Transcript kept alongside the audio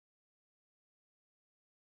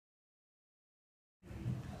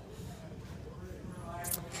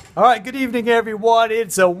All right, good evening, everyone.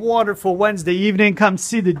 It's a wonderful Wednesday evening. Come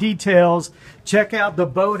see the details. Check out the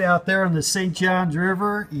boat out there on the St. Johns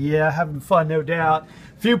River. Yeah, having fun, no doubt.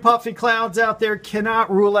 Few puffy clouds out there.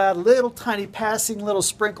 Cannot rule out a little tiny passing little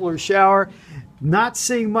sprinkler shower. Not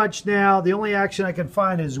seeing much now. The only action I can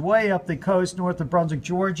find is way up the coast north of Brunswick,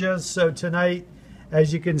 Georgia. So tonight,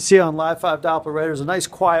 as you can see on Live 5 Doppler radar, is a nice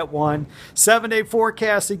quiet one. 7-day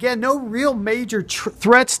forecast. Again, no real major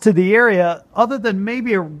threats to the area other than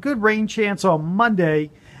maybe a good rain chance on Monday.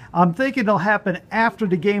 I'm thinking it'll happen after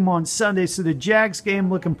the game on Sunday. So the Jags game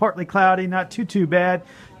looking partly cloudy, not too bad.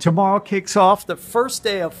 Tomorrow kicks off the first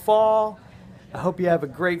day of fall. I hope you have a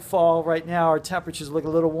great fall. Right now our temperatures look a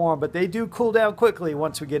little warm, but they do cool down quickly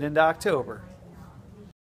once we get into October.